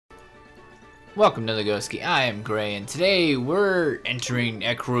Welcome to the Ghoski. I am Gray, and today we're entering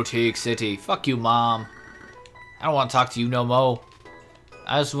ecruteak City. Fuck you, Mom. I don't want to talk to you no more.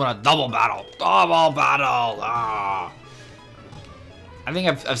 I just want a double battle. Double battle! Ah. I think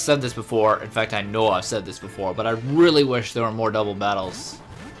I've said this before. In fact, I know I've said this before, but I really wish there were more double battles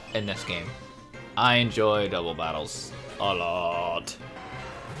in this game. I enjoy double battles a lot.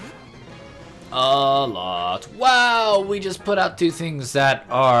 A lot. Wow, we just put out two things that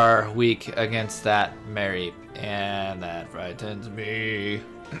are weak against that Mary, and that frightens me.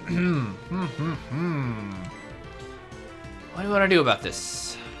 What do you want to do about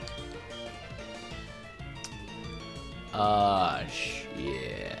this?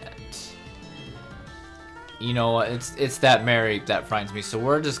 Shit. You know what? It's that Mary that frightens me. So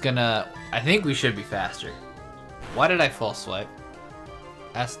we're just gonna. I think we should be faster. Why did I false swipe?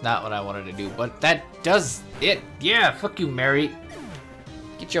 That's not what I wanted to do, but that does it. Yeah, fuck you, Mary.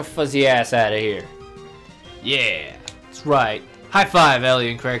 Get your fuzzy ass out of here. Yeah, that's right. High five,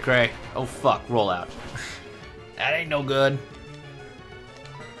 Ellie and Cray Cray. Oh fuck, roll out. That ain't no good.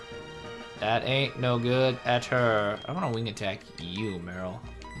 That ain't no good at her. I want to wing attack you, Meryl.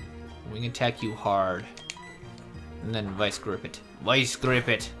 Wing attack you hard. And then vice grip it. Vice grip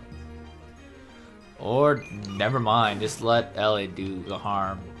it. Or, never mind, just let Ellie do the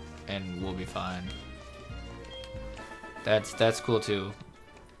harm, and we'll be fine. That's cool too.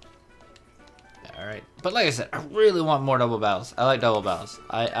 Alright, but like I said, I really want more double battles. I like double battles.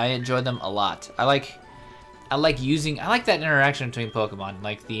 I enjoy them a lot. I like that interaction between Pokemon.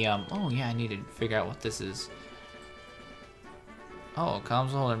 Like the, oh yeah, I need to figure out what this is. Oh, comms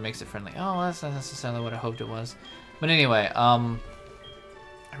holder makes it friendly. Oh, that's not necessarily what I hoped it was. But anyway,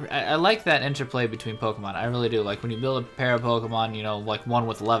 I like that interplay between Pokemon. I really do. Like when you build a pair of Pokemon, you know, like one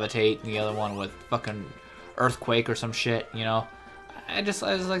with Levitate and the other one with fucking Earthquake or some shit, you know. I just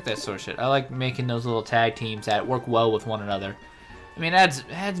like that sort of shit. I like making those little tag teams that work well with one another. I mean, it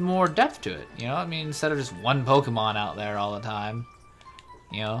adds more depth to it, you know. I mean, instead of just one Pokemon out there all the time,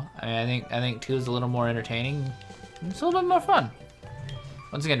 you know. I mean, I think two is a little more entertaining. It's a little bit more fun.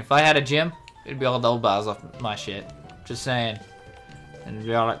 Once again, if I had a gym, it'd be all double battles off my shit. Just saying. And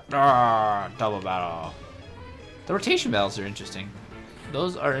be all like, double battle. The rotation battles are interesting.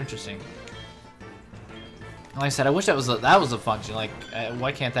 Those are interesting. Like I said, I wish that was a function. Like,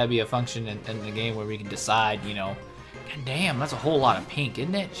 why can't that be a function in the game where we can decide, you know? God damn, that's a whole lot of pink,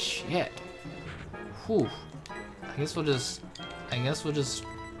 isn't it? Shit. Whew. I guess we'll just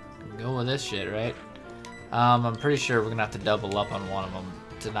go with this shit, right? I'm pretty sure we're gonna have to double up on one of them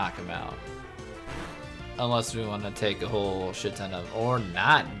to knock him out. Unless we want to take a whole shit ton of... Or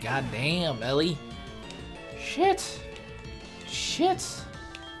not. God damn, Ellie. Shit. Shit.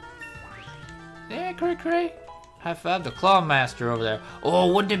 Yeah, Cray Cray. High five the Claw Master over there.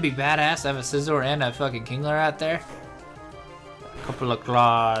 Oh, wouldn't it be badass to have a Scizor and a fucking Kingler out there? A couple of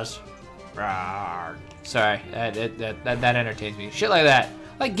claws. Rawr. Sorry, that entertains me. Shit like that.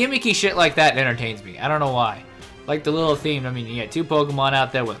 Like gimmicky shit like that entertains me. I don't know why. Like the little theme. I mean, you got two Pokemon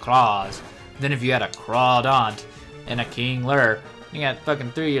out there with claws. Then if you had a Crawdaunt and a Kingler, you got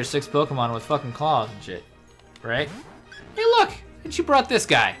fucking 3 or 6 Pokemon with fucking claws and shit. Right? Hey look! And she brought this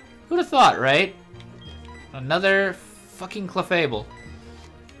guy. Who'd have thought, right? Another fucking Clefable.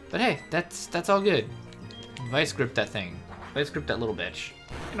 But hey, that's all good. Vice grip that thing. Vice grip that little bitch.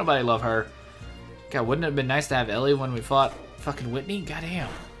 Ain't nobody love her. God, wouldn't it have been nice to have Ellie when we fought fucking Whitney? Goddamn.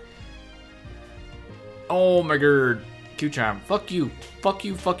 Oh my god. Q-Charm. Fuck you. Fuck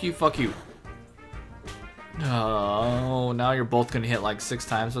you, fuck you, fuck you. Oh, now you're both gonna hit like 6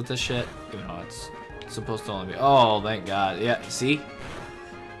 times with this shit. Even though it's supposed to only be. Oh, thank God. Yeah, see?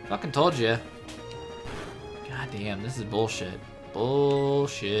 Fucking told you. God damn, this is bullshit.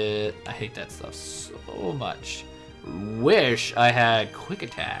 Bullshit. I hate that stuff so much. Wish I had Quick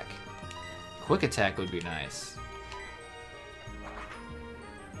Attack. Quick Attack would be nice.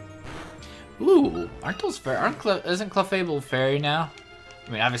 Ooh, aren't those fair? Isn't Clefable fairy now?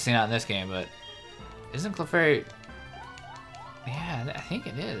 I mean, obviously not in this game, but. Isn't Clefairy... Yeah, I think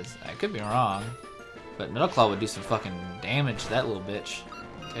it is. I could be wrong. But Metal Claw would do some fucking damage to that little bitch.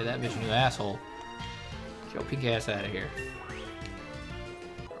 Tear that bitch a new asshole. Get your pink ass out of here.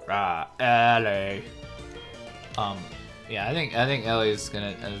 Rah, Ellie. Yeah, I think Ellie's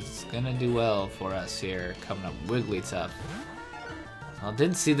gonna do well for us here coming up. Wigglytuff. Well,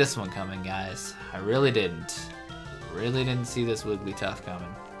 didn't see this one coming, guys. I really didn't. Really didn't see this Wigglytuff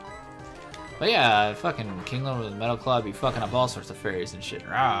coming. But yeah, fucking Kingler with Metal Claw be fucking up all sorts of fairies and shit.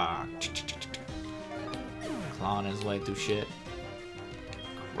 Rah. Clawing his way through shit.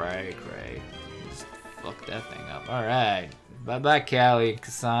 Cray. Just fuck that thing up. Alright. Bye-bye, Callie,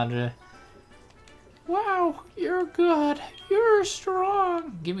 Cassandra. Wow, you're good. You're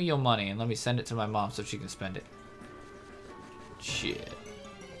strong. Give me your money and let me send it to my mom so she can spend it. Shit.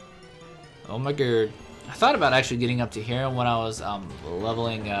 Oh my god. I thought about actually getting up to here when I was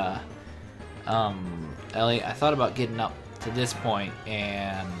leveling Ellie. I thought about getting up to this point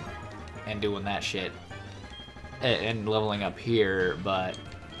and doing that shit and leveling up here, but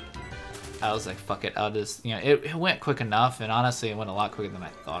I was like, fuck it, I'll just, you know, it went quick enough, and honestly it went a lot quicker than I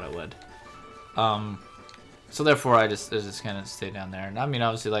thought it would. So therefore I just kind of stay down there. And I mean,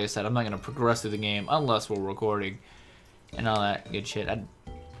 obviously, like I said, I'm not gonna progress through the game unless we're recording and all that good shit. I'd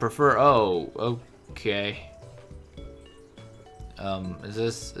prefer, oh, okay. Is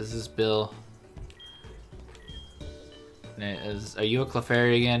this Bill? Are you a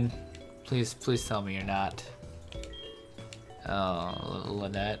Clefairy again? Please tell me you're not. Oh,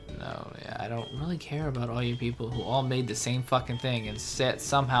 Lynette, no, yeah, I don't really care about all you people who all made the same fucking thing and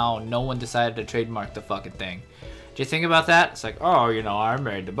somehow no one decided to trademark the fucking thing. Do you think about that? It's like, oh, you know, I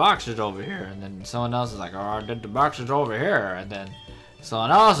made the boxes over here, and then someone else is like, oh, I did the boxes over here, and then someone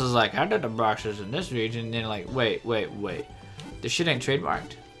else is like, I did the boxes in this region, and then like, wait, this shit ain't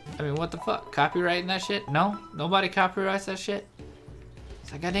trademarked. I mean, what the fuck? Copyrighting that shit? No? Nobody copyrights that shit?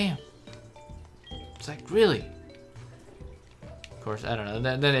 It's like, goddamn. It's like, really? Of course, I don't know.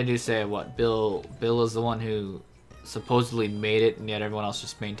 Then they do say, what, Bill is the one who supposedly made it, and yet everyone else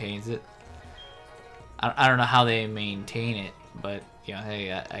just maintains it. I don't know how they maintain it, but, you know,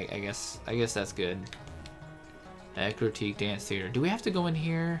 hey, I guess that's good. Ecruteak Dance Theater. Do we have to go in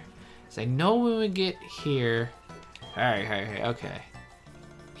here? Because I know when we get here... Alright, okay.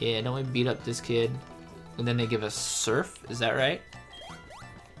 Yeah, don't we beat up this kid? And then they give us surf? Is that right?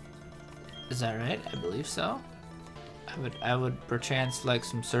 Is that right? I believe so. I would perchance like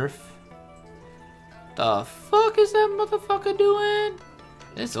some surf. The fuck is that motherfucker doing?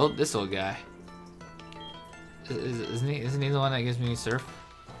 This old guy. Isn't he the one that gives me surf?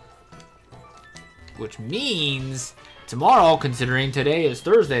 Which means tomorrow, considering today is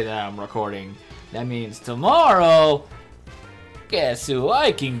Thursday that I'm recording, that means tomorrow, guess who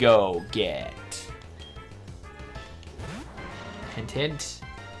I can go get? Hint hint.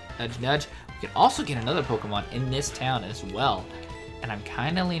 Nudge nudge. We can also get another Pokemon in this town as well. And I'm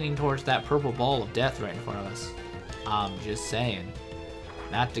kind of leaning towards that purple ball of death right in front of us. I'm just saying.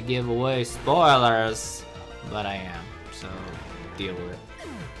 Not to give away spoilers, but I am. So, deal with it.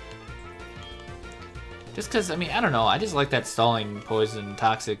 Just because, I mean, I don't know. I just like that stalling, poison,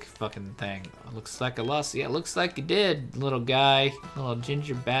 toxic fucking thing. Looks like I lost. Yeah, looks like you did, little guy. Little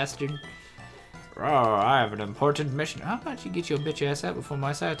ginger bastard. Oh, I have an important mission. How about you get your bitch ass out before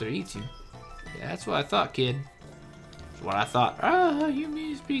my Scyther eats you? Yeah, that's what I thought, kid. That's what I thought. Ah, you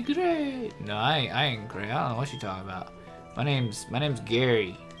must be great. No, I ain't great. I don't know what you're talking about. My name's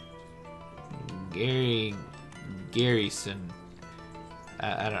Gary. Garrison.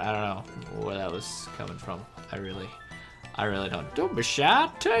 I don't know where that was coming from. I really don't. Don't be shy.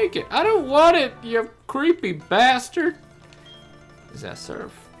 Take it. I don't want it, you creepy bastard. Is that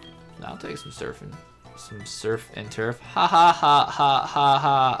surf? No, I'll take some surfing. Some surf and turf. Ha ha ha ha ha ha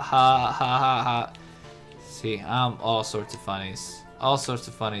ha ha ha ha. See, I'm all sorts of funnies. All sorts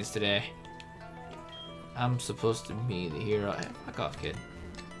of funnies today. I'm supposed to be the hero. Hey, fuck off, kid.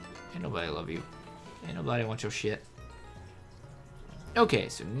 Ain't nobody love you. Ain't nobody want your shit. Okay,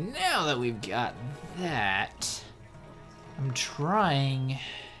 so now that we've gotten that, I'm trying.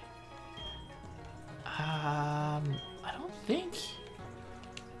 I don't think.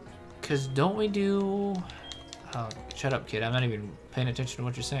 Cause don't we do? Oh, shut up, kid. I'm not even paying attention to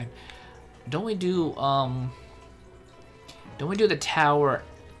what you're saying. Don't we do the tower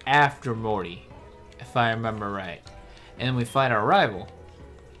after Morty, if I remember right? And then we fight our rival.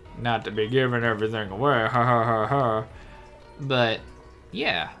 Not to be giving everything away, ha ha ha ha. But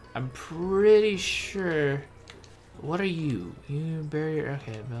yeah, I'm pretty sure. What are you? You barrier?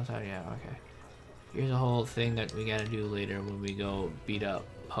 Okay, built out. Yeah, okay. Here's a whole thing that we gotta do later when we go beat up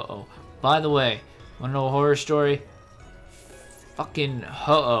Ho-Oh. By the way, wanna know a horror story? Fucking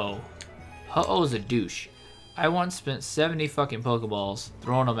Ho-Oh. Ho-Oh's a douche. I once spent 70 fucking Pokeballs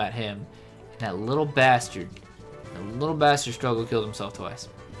throwing them at him, and that little bastard struggle killed himself twice.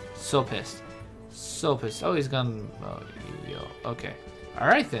 So pissed. So pissed. Oh, he's gone. Oh, yo. Okay.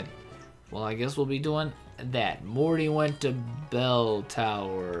 Alright then. Well, I guess we'll be doing that. Morty went to Bell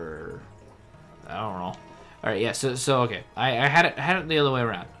Tower. I don't know. Alright, yeah, so okay. I had it the other way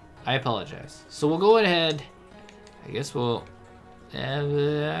around. I apologize. So we'll go ahead. I guess we'll fuck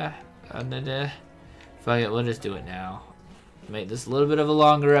it, we'll just do it now. Make this a little bit of a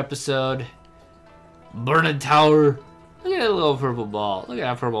longer episode. Burning Tower. Look at that little purple ball. Look at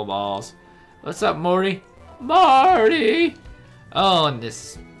that purple balls. What's up, Morty? Marty! Oh, and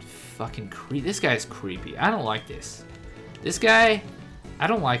this fucking this guy's creepy. I don't like this. This guy, I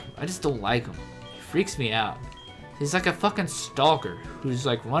don't like him. I just don't like him. He freaks me out. He's like a fucking stalker who's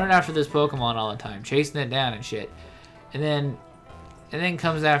like running after this Pokemon all the time, chasing it down and shit. And then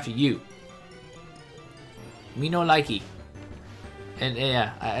comes after you. Me no likey. And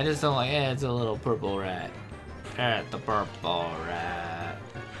yeah, I just don't like, it's a little purple rat. The purple rat.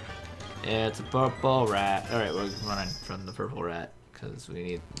 It's a purple rat. Alright, we're running from the purple rat. Because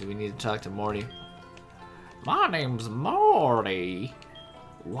we need to talk to Morty. My name's Morty.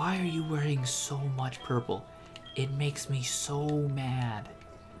 Why are you wearing so much purple? It makes me so mad.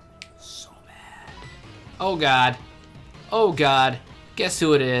 So mad. Oh god. Oh god. Guess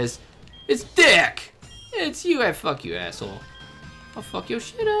who it is? It's Dick! It's you. Fuck you, asshole. I'll fuck your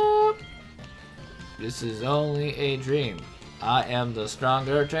shit up. This is only a dream. I am the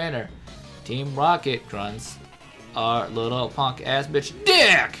stronger trainer. Team Rocket grunts our little punk ass bitch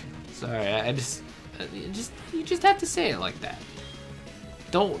Dick! Sorry, you just have to say it like that.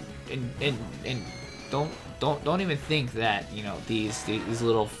 Don't don't even think that, you know, these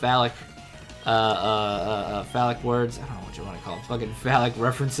little phallic phallic words, I don't know what you want to call them, fucking phallic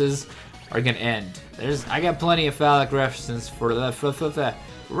references are gonna end. I got plenty of phallic references for our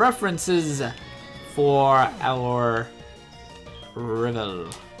rival.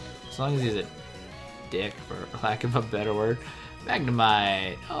 As long as he's a dick, for lack of a better word.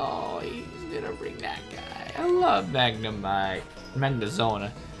 Magnemite. Oh, he's gonna bring that guy. I love Magnemite. Magnezone.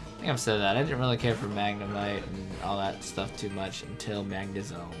 I think I've said that. I didn't really care for Magnemite and all that stuff too much until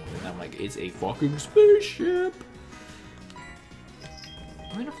Magnezone. And I'm like, it's a fucking spaceship.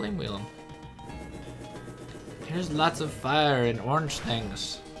 I'm gonna flame wheel him. Here's lots of fire and orange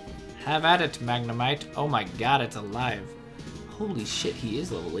things. Have at it, Magnemite. Oh my god, it's alive. Holy shit, he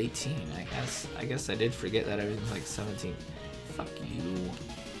is level 18. I guess I did forget that everything's like 17. Fuck you.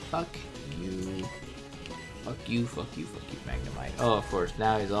 Fuck you. Fuck you, fuck you, fuck you, Magnemite. Oh, of course,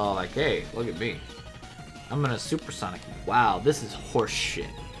 now he's all like, hey, look at me. I'm gonna supersonic. Wow, this is horse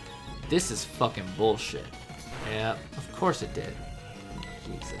shit. This is fucking bullshit. Yeah, of course it did.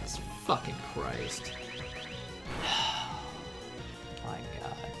 Jesus fucking Christ. My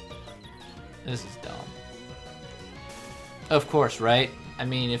god. This is dumb. Of course, right? I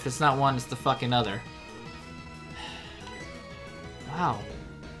mean, if it's not one, it's the fucking other. Wow.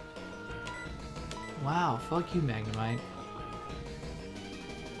 Wow, fuck you, Magnemite.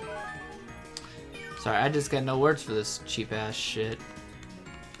 Sorry, I just got no words for this cheap ass shit.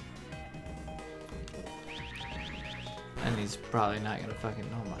 And he's probably not gonna fucking,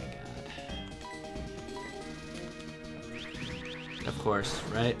 oh my god. Of course,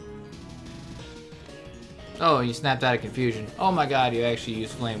 right? Oh, you snapped out of confusion. Oh my god, you actually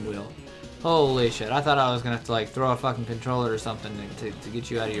used Flame Wheel. Holy shit, I thought I was gonna have to like throw a fucking controller or something to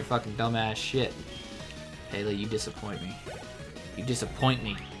get you out of your fucking dumbass shit. Haley, you disappoint me. You disappoint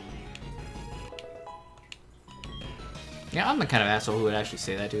me. Yeah, I'm the kind of asshole who would actually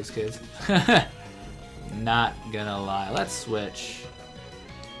say that to his kids. Not gonna lie. Let's switch.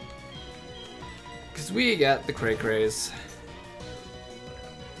 Because we got the Cray-Crays.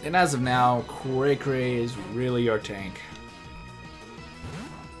 And as of now, Cray-Cray is really our tank.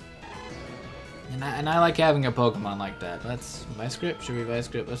 And I like having a Pokemon like that. Let's Vice Grip? Should we Vice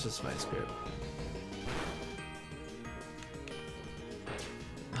Grip? Let's just Vice Grip.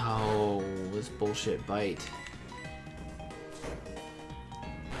 Oh, this bullshit bite.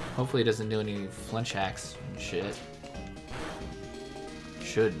 Hopefully it doesn't do any flinch hacks and shit.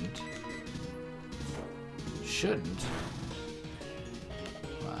 Shouldn't. Shouldn't.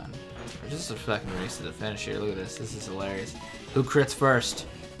 Come on. This is a fucking race to the finish here. Look at this. This is hilarious. Who crits first?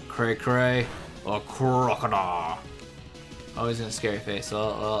 Cray-Cray or Crocodile? Oh, he's in a scary face.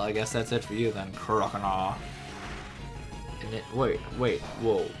 Well, I guess that's it for you then, Crocodile. And it, wait,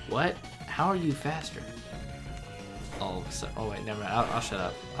 whoa, what? How are you faster? Oh, so, oh wait, never mind. I'll shut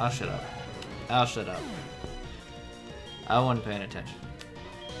up. I'll shut up. I'll shut up. I wasn't paying attention.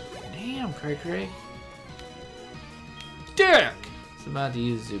 Damn, Cray-Cray. Dick! It's about to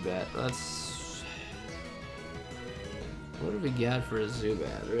use Zubat. Let's... What have we got for a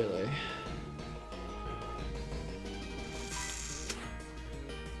Zubat, really?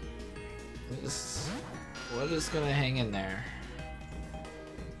 What is gonna hang in there?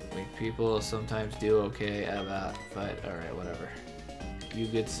 Like, people sometimes do okay about, but alright, whatever. You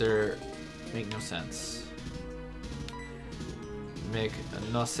good sir, make no sense. Make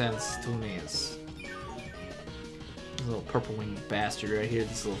no sense to me. This little purple winged bastard right here,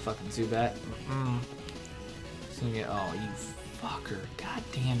 this little fucking Zubat. He's gonna get, oh, you fucker. God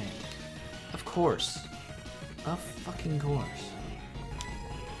damn it. Of course. Of fucking course.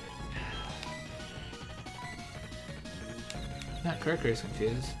 Not Cray-Cray's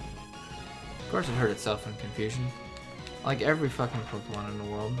confused. Of course it hurt itself in confusion. Like every fucking Pokemon in the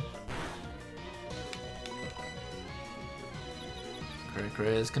world.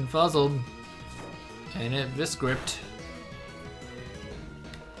 Cray-Cray is confuzzled. And it Viscript.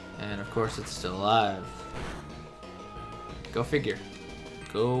 And of course it's still alive. Go figure.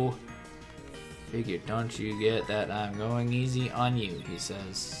 Go figure. Don't you get that I'm going easy on you, he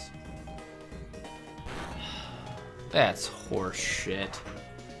says. That's horse shit.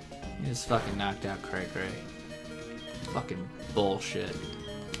 He just fucking knocked out Cray-Cray. Fucking bullshit.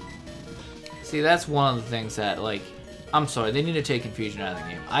 See, that's one of the things that, like, I'm sorry, they need to take confusion out of the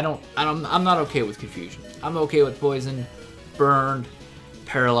game. I'm not okay with confusion. I'm okay with poison, burned,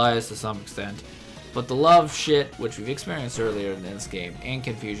 paralyzed to some extent. But the love shit, which we've experienced earlier in this game, and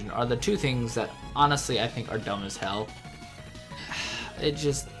confusion are the two things that honestly I think are dumb as hell. It's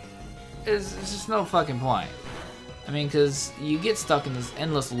just no fucking point. I mean, because you get stuck in this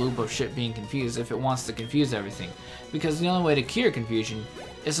endless loop of shit being confused if it wants to confuse everything. Because the only way to cure confusion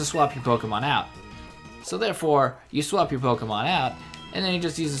is to swap your Pokemon out. So therefore, you swap your Pokemon out, and then you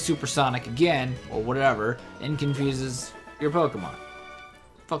just use a Supersonic again, or whatever, and confuses your Pokemon.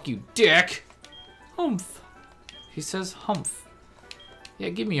 Fuck you, dick! Humph. He says humph. Yeah,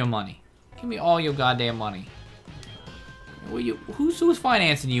 give me your money. Give me all your goddamn money. Who's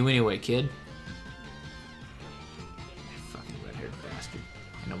financing you anyway, kid? Fucking red-haired bastard.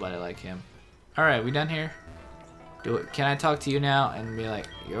 Ain't nobody like him. Alright, we done here? Do it. Can I talk to you now and be like,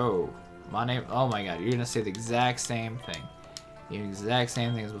 yo, my name? Oh my god, you're gonna say the exact same thing. The exact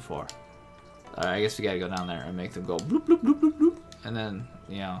same thing as before. Alright, I guess we gotta go down there and make them go bloop, bloop, bloop, bloop, bloop. And then,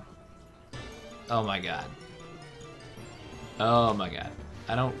 you know. Oh my god. Oh my god.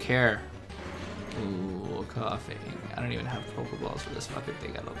 I don't care. Ooh, coughing. I don't even have Pokeballs for this fucking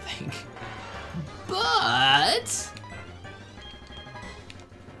thing, I don't think. But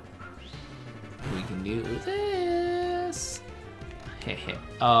we can do this. Hehe.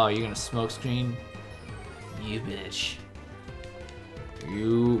 Oh, you're gonna smoke screen? You bitch.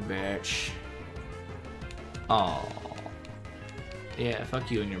 You bitch. Oh. Yeah,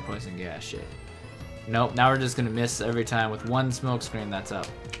 fuck you and your poison gas shit. Nope, now we're just gonna miss every time with one smoke screen that's up.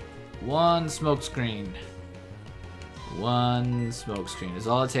 One smoke screen. One smoke screen is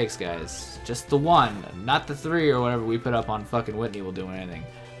all it takes, guys. Just the one, not the 3 or whatever we put up on fucking Whitney will do anything.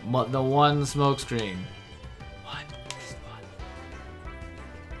 But the one smoke screen. One. Just one.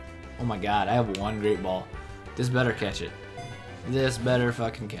 Oh my god, I have one great ball. This better catch it. This better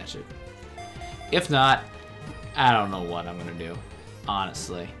fucking catch it. If not, I don't know what I'm gonna do.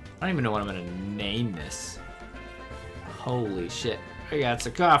 Honestly. I don't even know what I'm gonna name this. Holy shit. I got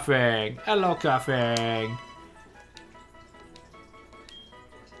some coughing. Hello, coughing.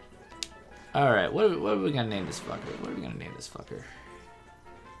 Alright, what are we gonna name this fucker? What are we gonna name this fucker?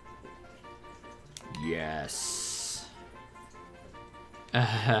 Yes.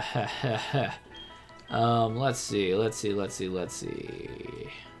 Let's see.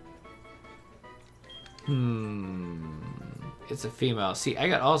 It's a female. See, I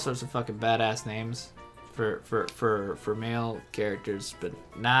got all sorts of fucking badass names for male characters, but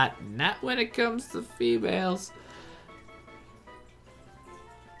not when it comes to females.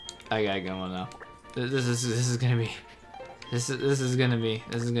 I gotta go on now. This is gonna be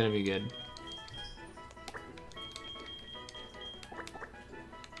good.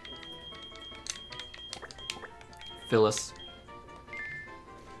 Phyllis.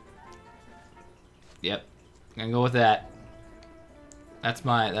 Yep. Gonna go with that. That's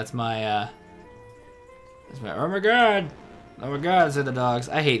my oh my god! Oh my god, said the dogs.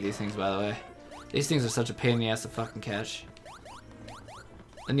 I hate these things, by the way. These things are such a pain in the ass to fucking catch.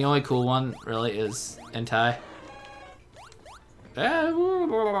 And the only cool one, really, is Entei.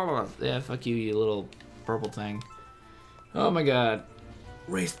 Yeah, fuck you, you little purple thing. Oh my god.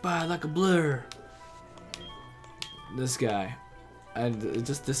 Raced by like a blur. This guy.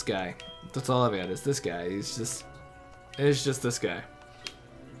 Just this guy. That's all I've got, is this guy. It's just this guy.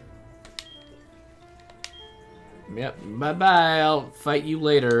 Yep, bye-bye. I'll fight you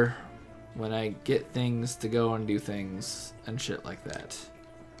later when I get things to go and do things and shit like that.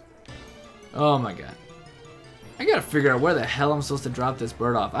 Oh my god. I gotta figure out where the hell I'm supposed to drop this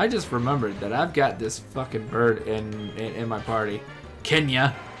bird off. I just remembered that I've got this fucking bird in my party.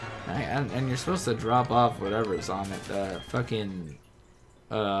 Kenya. And you're supposed to drop off whatever's on it. Fucking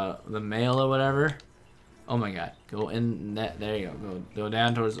the mail or whatever. Oh my god. Go in that. There you go. Go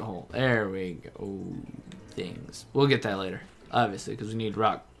down towards the hole. There we go. Things. We'll get that later. Obviously, because we need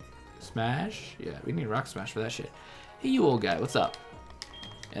rock Smash? Yeah, we need Rock Smash for that shit. Hey, you old guy, what's up?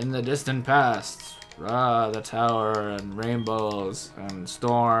 In the distant past, the tower and rainbows and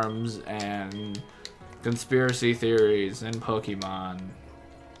storms and conspiracy theories and Pokemon.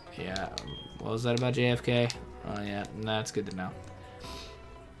 Yeah, what was that about JFK? Oh yeah, that's good to know.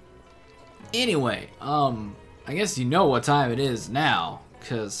 Anyway, I guess you know what time it is now,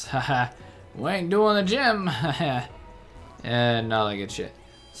 cause haha, we ain't doing the gym, and all that good shit.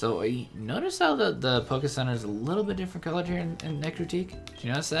 So you notice how the Poke Center is a little bit different colored here in ecruteak? Did you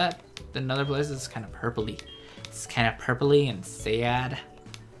notice that? In other places, it's kind of purpley. It's kind of purpley and sad.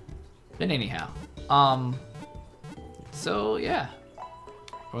 But anyhow, so yeah,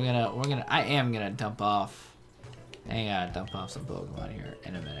 I am gonna dump off. I gotta dump off some Pokemon here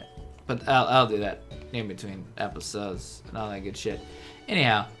in a minute. But I'll do that in between episodes and all that good shit.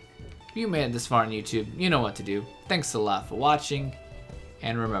 Anyhow, if you made it this far on YouTube, you know what to do. Thanks a lot for watching.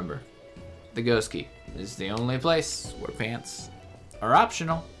 And remember, the Ghost Key is the only place where pants are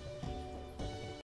optional.